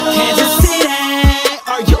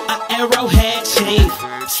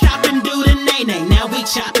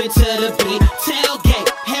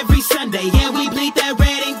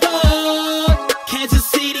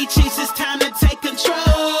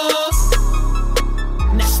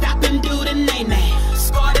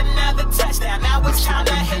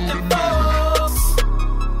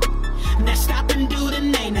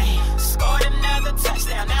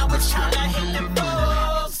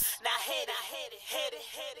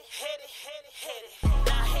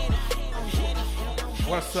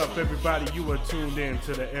What's up, everybody? You are tuned in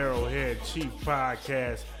to the Arrowhead Chief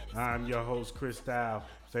Podcast. I'm your host, Chris Dow.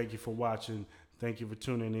 Thank you for watching. Thank you for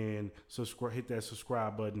tuning in. Hit that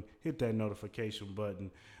subscribe button. Hit that notification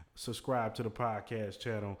button. Subscribe to the podcast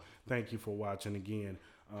channel. Thank you for watching again.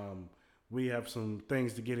 We have some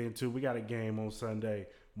things to get into. We got a game on Sunday,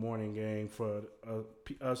 morning game for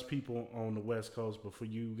us people on the West Coast, but for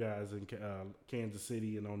you guys in Kansas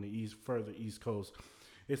City and on the further East Coast,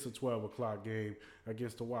 it's a 12 o'clock game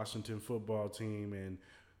against the Washington football team, and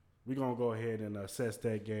we're going to go ahead and assess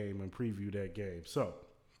that game and preview that game. So,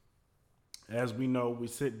 as we know, we're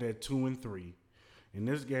sitting at 2-3, and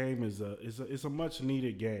this game is a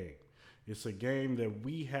much-needed game. It's a game that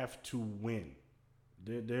we have to win.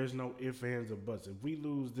 There's no ifs, ands, or buts. If we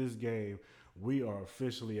lose this game, we are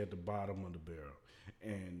officially at the bottom of the barrel,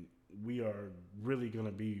 and we are really going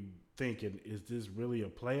to be thinking, is this really a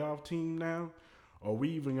playoff team now? Are we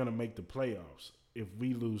even going to make the playoffs if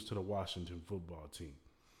we lose to the Washington football team?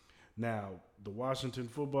 Now, the Washington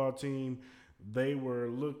football team, they were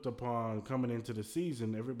looked upon coming into the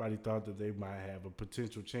season. Everybody thought that they might have a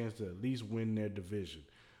potential chance to at least win their division.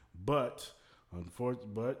 But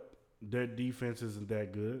their defense isn't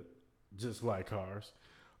that good, just like ours.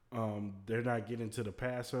 They're not getting to the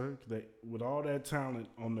passer. With all that talent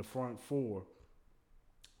on the front four,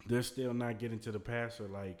 they're still not getting to the passer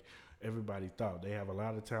like everybody thought. They have a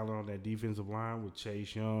lot of talent on that defensive line with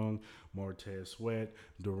Chase Young, Montez Sweat,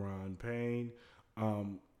 Daron Payne.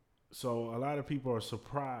 So a lot of people are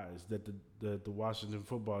surprised that the Washington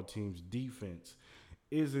football team's defense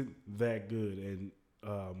isn't that good. And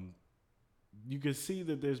you can see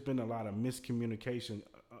that there's been a lot of miscommunication,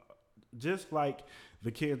 just like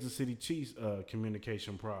the Kansas City Chiefs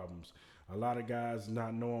communication problems. A lot of guys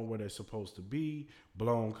not knowing where they're supposed to be,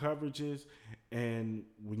 blown coverages, and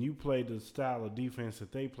when you play the style of defense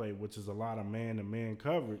that they play, which is a lot of man-to-man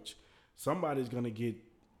coverage, somebody's going to get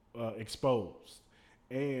exposed,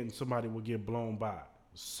 and somebody will get blown by.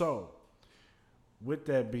 So, with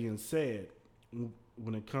that being said,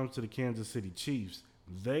 when it comes to the Kansas City Chiefs,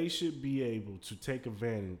 they should be able to take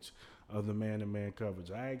advantage of the man-to-man coverage.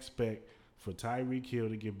 I expect for Tyreek Hill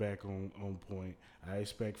to get back on point. I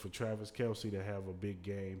expect for Travis Kelce to have a big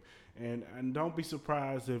game. And don't be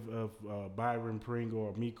surprised if Byron Pringle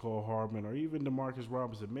or Mecole Hardman or even Demarcus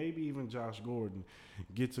Robinson, maybe even Josh Gordon,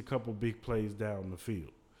 gets a couple big plays down the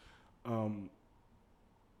field.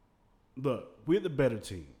 Look, we're the better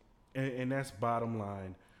team, and that's bottom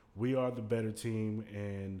line. We are the better team,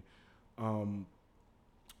 and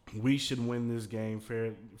we should win this game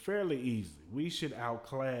fairly easily. We should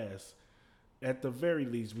outclass, at the very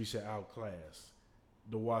least, we should outclass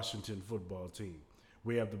the Washington football team.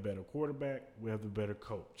 We have the better quarterback. We have the better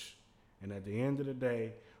coach. And at the end of the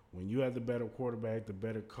day, when you have the better quarterback, the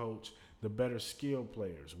better coach, the better skill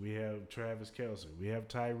players, we have Travis Kelce. We have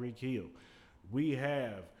Tyreek Hill. We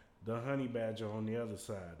have the Honey Badger on the other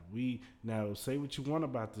side. Now, say what you want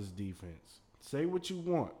about this defense. Say what you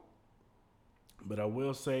want. But I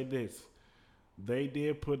will say this. They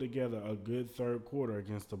did put together a good third quarter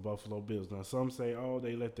against the Buffalo Bills. Now, some say,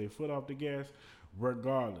 they let their foot off the gas.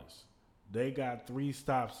 Regardless, they got 3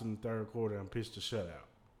 stops in the third quarter and pitched a shutout.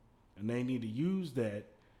 And they need to use that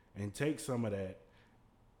and take some of that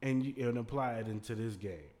and apply it into this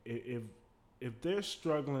game. If they're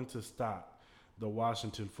struggling to stop the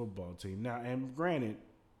Washington football team. Now, and granted,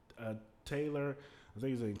 Taylor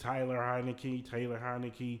Heineke,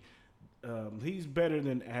 he's better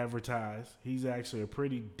than advertised. He's actually a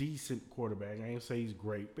pretty decent quarterback. I ain't say he's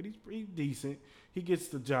great, but he's pretty decent. He gets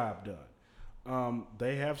the job done.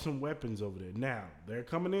 They have some weapons over there. Now, they're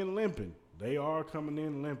coming in limping. They are coming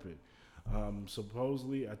in limping.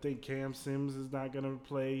 Supposedly, I think Cam Sims is not going to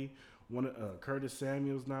play. Curtis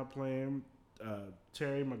Samuel's not playing.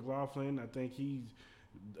 Terry McLaughlin, I think he's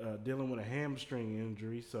dealing with a hamstring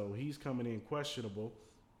injury, so he's coming in questionable.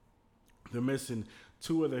 They're missing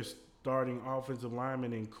 2 of their starting offensive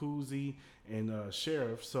linemen in Kuzi and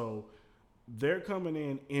Sheriff, so they're coming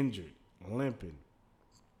in injured, limping.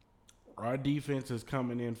 Our defense is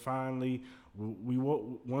coming in finally. We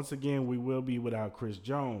will be without Chris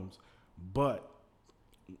Jones, but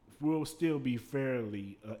we'll still be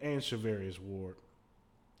fairly and Shavarius Ward,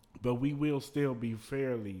 but we will still be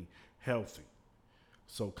fairly healthy.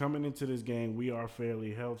 So coming into this game, we are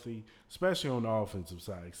fairly healthy, especially on the offensive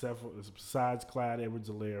side, besides Clyde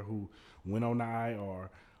Edwards-Helaire, who went on the IR.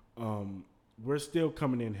 We're still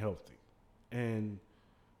coming in healthy. And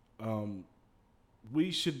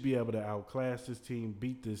we should be able to outclass this team,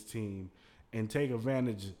 beat this team, and take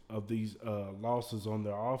advantage of these losses on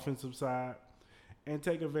their offensive side and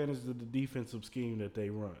take advantage of the defensive scheme that they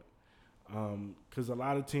run. Because a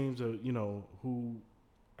lot of teams are, who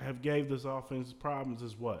have gave this offense problems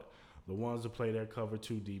is what? The ones that play their cover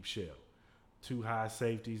two deep shell. Two high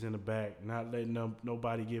safeties in the back, not letting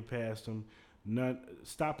nobody get past them,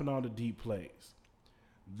 stopping all the deep plays.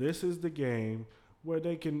 This is the game where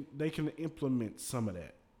they can implement some of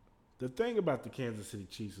that. The thing about the Kansas City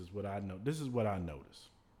Chiefs is what I know. This is what I notice.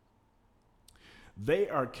 They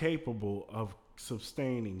are capable of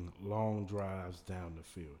sustaining long drives down the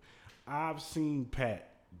field. I've seen Pat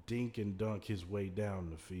dink and dunk his way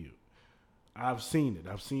down the field. I've seen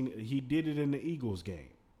it. He did it in the Eagles game.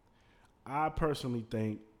 I personally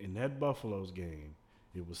think in that Buffalo's game,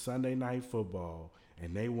 it was Sunday Night Football,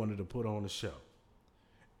 and they wanted to put on a show.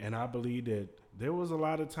 And I believe that there was a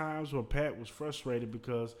lot of times where Pat was frustrated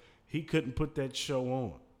because he couldn't put that show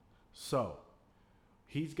on. So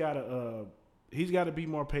he's got to be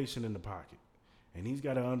more patient in the pocket. And he's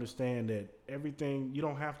got to understand that everything, you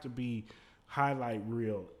don't have to be highlight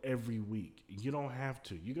reel every week. You don't have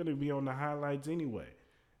to. You're going to be on the highlights anyway.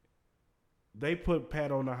 They put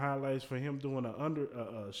Pat on the highlights for him doing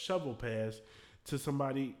a shovel pass to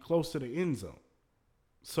somebody close to the end zone.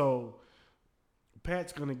 So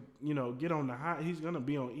Pat's going to, get on the high. He's going to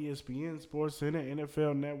be on ESPN, Sports Center,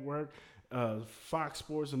 NFL Network, Fox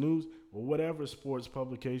Sports News, or whatever sports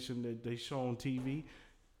publication that they show on TV.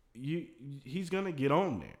 He's going to get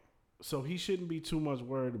on there. So he shouldn't be too much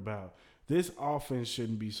worried about. This offense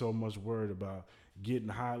shouldn't be so much worried about getting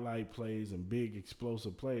highlight plays and big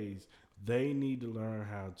explosive plays. They need to learn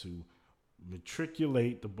how to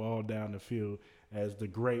matriculate the ball down the field, as the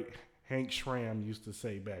great Hank Schramm used to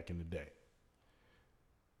say back in the day.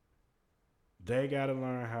 They got to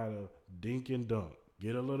learn how to dink and dunk.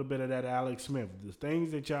 Get a little bit of that Alex Smith. The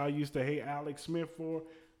things that y'all used to hate Alex Smith for,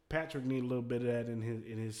 Patrick need a little bit of that in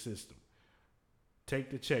his system.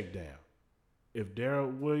 Take the check down. If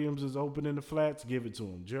Darrell Williams is open in the flats, give it to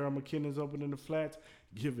him. Gerald McKinnon is open in the flats,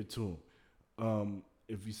 give it to him.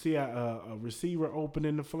 If you see a receiver open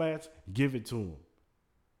in the flats, give it to him.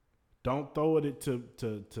 Don't throw it to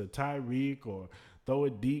Tyreek or throw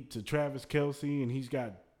it deep to Travis Kelce and he's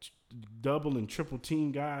got double and triple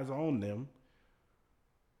team guys on them.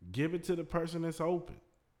 Give it to the person that's open.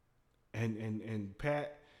 And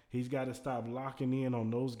Pat, he's got to stop locking in on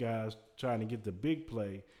those guys trying to get the big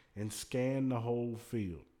play and scan the whole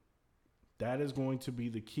field. That is going to be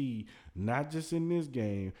the key, not just in this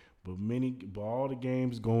game, but all the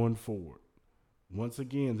games going forward. Once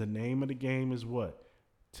again, the name of the game is what?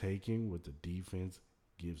 Taking what the defense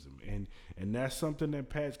gives him. And that's something that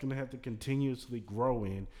Pat's going to have to continuously grow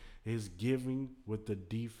in, is giving what the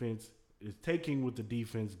defense is taking what the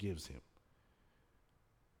defense gives him.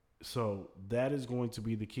 So that is going to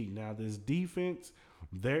be the key. Now, this defense,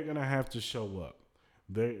 they're going to have to show up.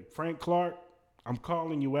 Frank Clark, I'm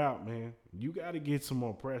calling you out, man. You got to get some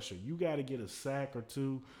more pressure. You got to get a sack or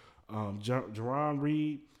two. Jerron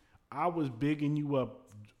Reed, I was bigging you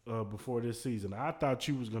up before this season. I thought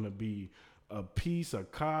you was going to be a piece, a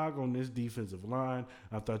cog on this defensive line.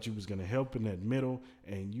 I thought you was going to help in that middle,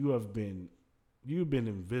 and you've been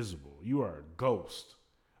invisible. You are a ghost.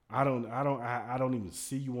 I don't even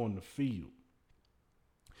see you on the field.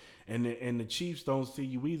 And the Chiefs don't see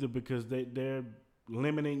you either because they're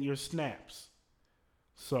limiting your snaps.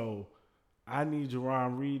 So I need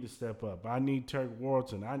Jerron Reed to step up. I need Turk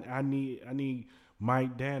Wharton. I need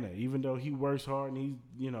Mike Dana. Even though he works hard and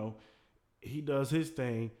he does his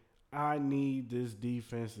thing, I need this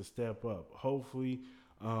defense to step up. Hopefully,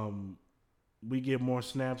 we get more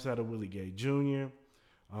snaps out of Willie Gay Jr.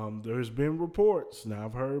 There's been reports. Now,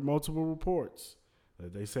 I've heard multiple reports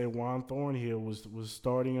that they say Juan Thornhill was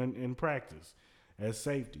starting in practice as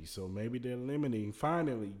safety. So maybe they're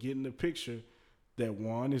finally getting the picture that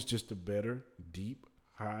Juan is just a better, deep,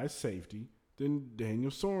 high safety than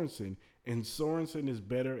Daniel Sorensen. And Sorensen is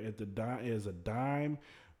better as a dime,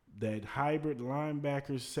 that hybrid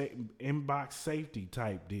linebacker in-box safety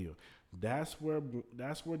type deal. That's where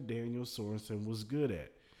Daniel Sorensen was good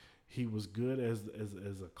at. He was good as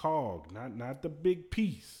a cog, not the big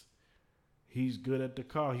piece. He's good at the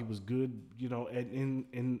cog. He was good,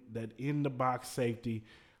 in the box safety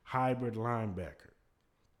hybrid linebacker.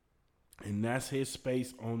 And that's his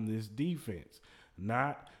space on this defense.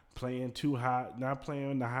 Not playing too high, not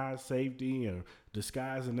playing the high safety or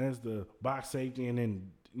disguising as the box safety and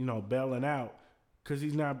then, bailing out because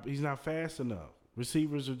he's not fast enough.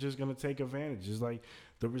 Receivers are just going to take advantage. It's like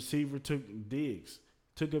the receiver took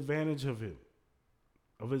advantage of him,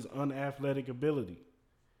 of his unathletic ability.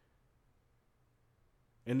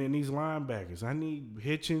 And then these linebackers, I need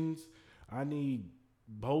Hitchens, I need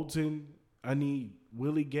Bolton, I need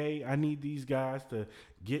Willie Gay. I need these guys to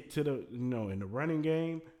get to the, in the running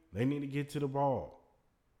game, they need to get to the ball.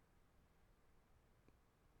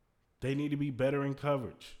 They need to be better in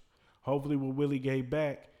coverage. Hopefully, with Willie Gay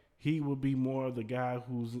back, he will be more of the guy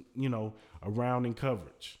who's, around in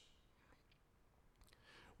coverage.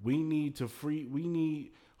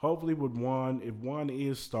 Hopefully with Juan, if Juan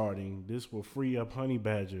is starting, this will free up Honey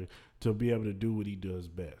Badger to be able to do what he does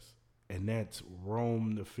best. And that's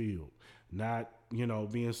roam the field. Not,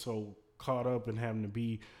 being so caught up and having to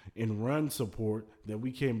be in run support that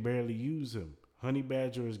we can barely use him. Honey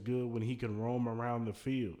Badger is good when he can roam around the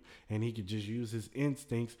field and he can just use his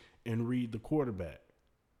instincts and read the quarterback.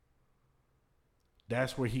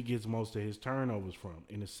 That's where he gets most of his turnovers from,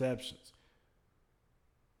 interceptions.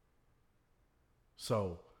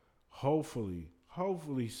 So hopefully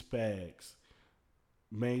Spags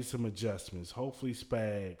made some adjustments. Hopefully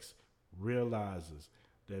Spags realizes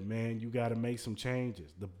that, man, you got to make some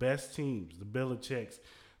changes. The best teams, the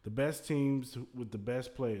best teams with the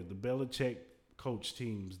best players, the Belichick coach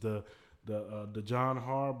teams, the John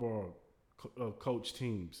Harbaugh coach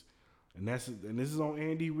teams, and this is on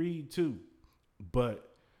Andy Reid too.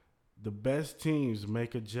 But the best teams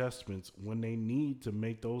make adjustments when they need to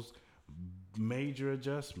make those major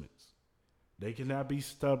adjustments. They cannot be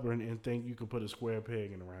stubborn and think you can put a square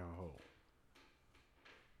peg in a round hole.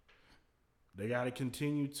 They got to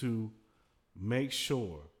continue to make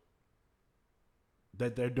sure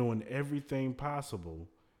that they're doing everything possible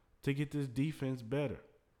to get this defense better.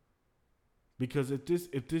 Because if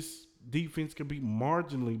this defense can be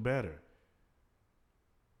marginally better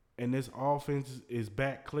and this offense is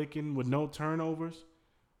back clicking with no turnovers,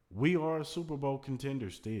 we are a Super Bowl contender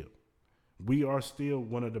still. We are still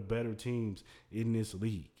one of the better teams in this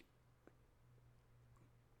league.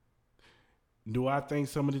 Do I think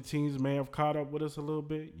some of the teams may have caught up with us a little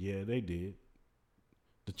bit? Yeah, they did.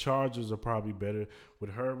 The Chargers are probably better.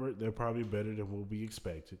 With Herbert, they're probably better than what we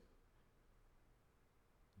expected.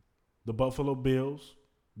 The Buffalo Bills,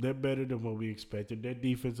 they're better than what we expected. Their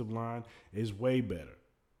defensive line is way better.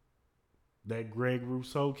 That Greg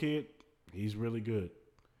Rousseau kid, he's really good.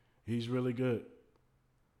 He's really good.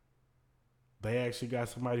 They actually got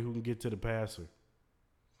somebody who can get to the passer.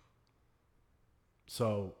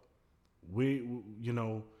 So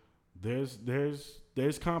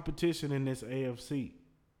there's competition in this AFC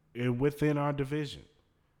and within our division.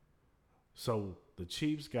 So the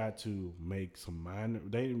Chiefs got to make some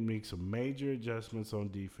major adjustments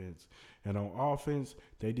on defense, and on offense,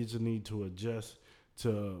 they just need to adjust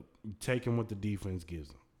to taking what the defense gives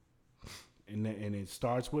them. And it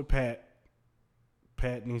starts with Pat.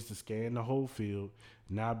 Pat needs to scan the whole field,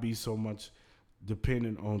 not be so much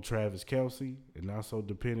dependent on Travis Kelce and not so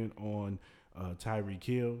dependent on Tyreek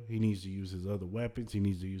Hill. He needs to use his other weapons. He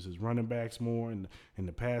needs to use his running backs more in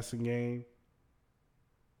the passing game.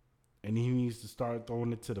 And he needs to start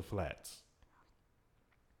throwing it to the flats.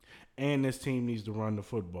 And this team needs to run the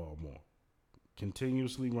football more.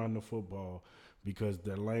 Continuously run the football because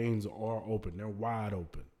their lanes are open. They're wide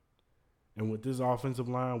open. And with this offensive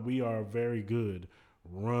line, we are very good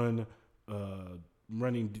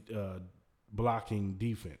blocking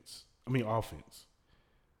offense.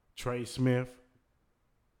 Trey Smith,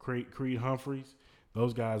 Creed Humphreys,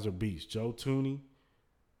 those guys are beasts. Joe Tooney,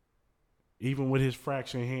 even with his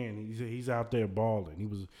fractured hand, he's out there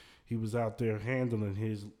balling. He was out there handling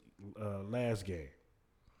his last game.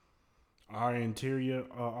 Our interior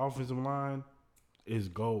offensive line is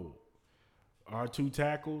gold. Our two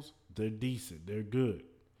tackles, they're decent. They're good.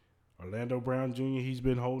 Orlando Brown Jr., he's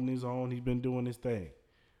been holding his own. He's been doing his thing.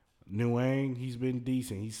 Nguyen, he's been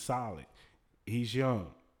decent. He's solid. He's young.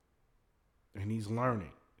 And he's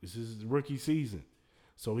learning. This is his rookie season.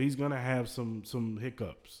 So he's going to have some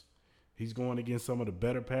hiccups. He's going against some of the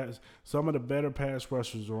better pass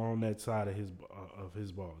rushers are on that side of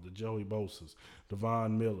his ball. The Joey Bosa's, the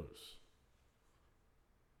Von Millers.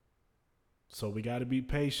 So we got to be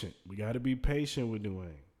patient. We got to be patient with Nguyen.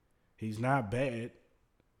 He's not bad.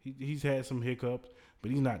 He's had some hiccups, but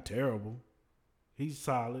he's not terrible. He's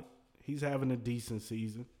solid. He's having a decent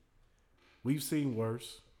season. We've seen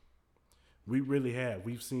worse. We really have.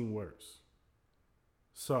 We've seen worse.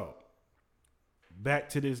 So, back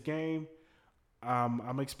to this game.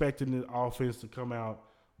 I'm expecting the offense to come out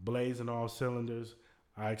blazing all cylinders.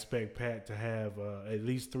 I expect Pat to have at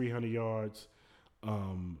least 300 yards,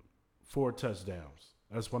 4 touchdowns.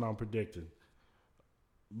 That's what I'm predicting.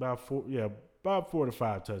 About 4 to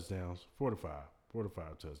 5 touchdowns. 4 to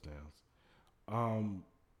 5 touchdowns.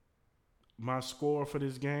 My score for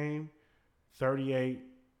this game, 38-24.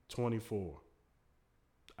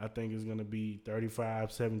 I think it's going to be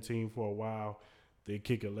 35-17 for a while. They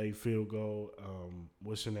kick a late field goal.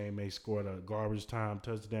 What's your name? They scored a garbage time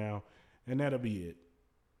touchdown, and that'll be it.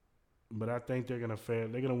 But I think they're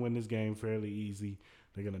gonna win this game fairly easy.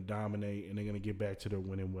 They're gonna dominate, and they're gonna get back to their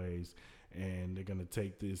winning ways, and they're gonna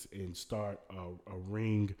take this and start a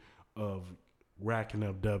ring of racking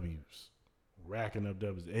up W's,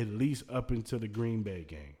 at least up into the Green Bay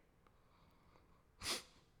game.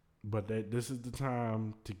 But this is the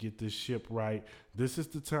time to get this ship right. This is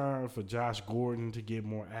the time for Josh Gordon to get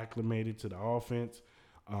more acclimated to the offense.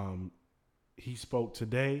 He spoke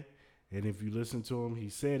today, and if you listen to him, he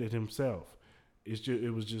said it himself.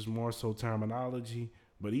 It was just more so terminology,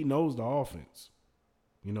 but he knows the offense.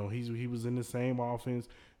 You know, he was in the same offense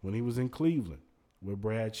when he was in Cleveland with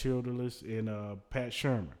Brad Childress and Pat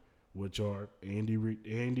Shermer, which are Andy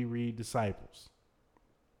Reid disciples.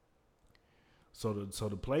 So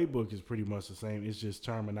the playbook is pretty much the same. It's just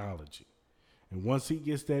terminology. And once he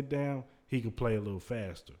gets that down, he can play a little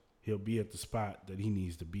faster. He'll be at the spot that he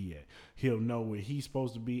needs to be at. He'll know where he's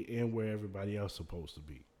supposed to be and where everybody else is supposed to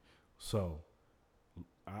be. So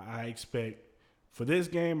I expect, for this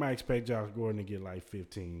game, I expect Josh Gordon to get like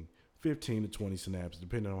 15 to 20 snaps,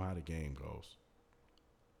 depending on how the game goes.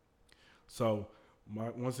 So,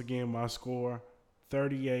 once again, my score,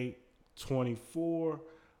 38-24,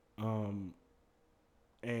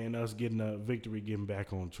 and us getting a victory, getting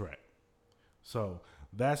back on track. So,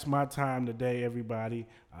 that's my time today, everybody.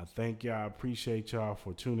 I thank y'all. I appreciate y'all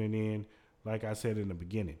for tuning in. Like I said in the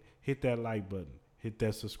beginning, hit that like button. Hit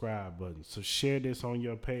that subscribe button. So share this on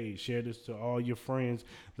your page. Share this to all your friends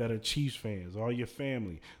that are Chiefs fans, all your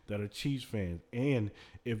family that are Chiefs fans. And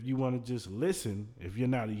if you want to just listen, if you're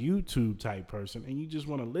not a YouTube type person and you just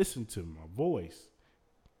want to listen to my voice,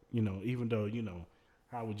 you know, even though, you know,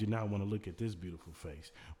 how would you not want to look at this beautiful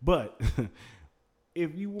face? But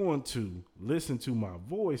if you want to listen to my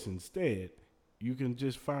voice instead, you can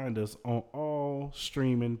just find us on all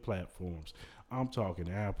streaming platforms. I'm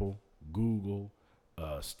talking Apple, Google,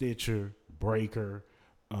 Stitcher, Breaker,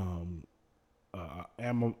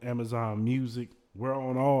 Amazon Music. We're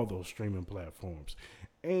on all those streaming platforms.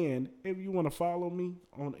 And if you want to follow me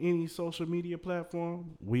on any social media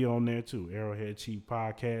platform, we on there too. Arrowhead Chief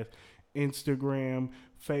Podcast, Instagram,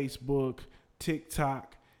 Facebook,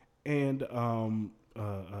 TikTok, and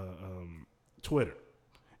Twitter.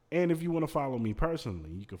 And if you want to follow me personally,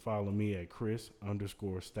 you can follow me at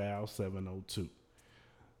Chris_Style702.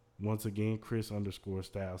 Once again,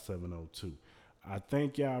 Chris_Style702. I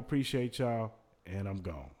thank y'all, appreciate y'all, and I'm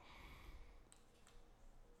gone.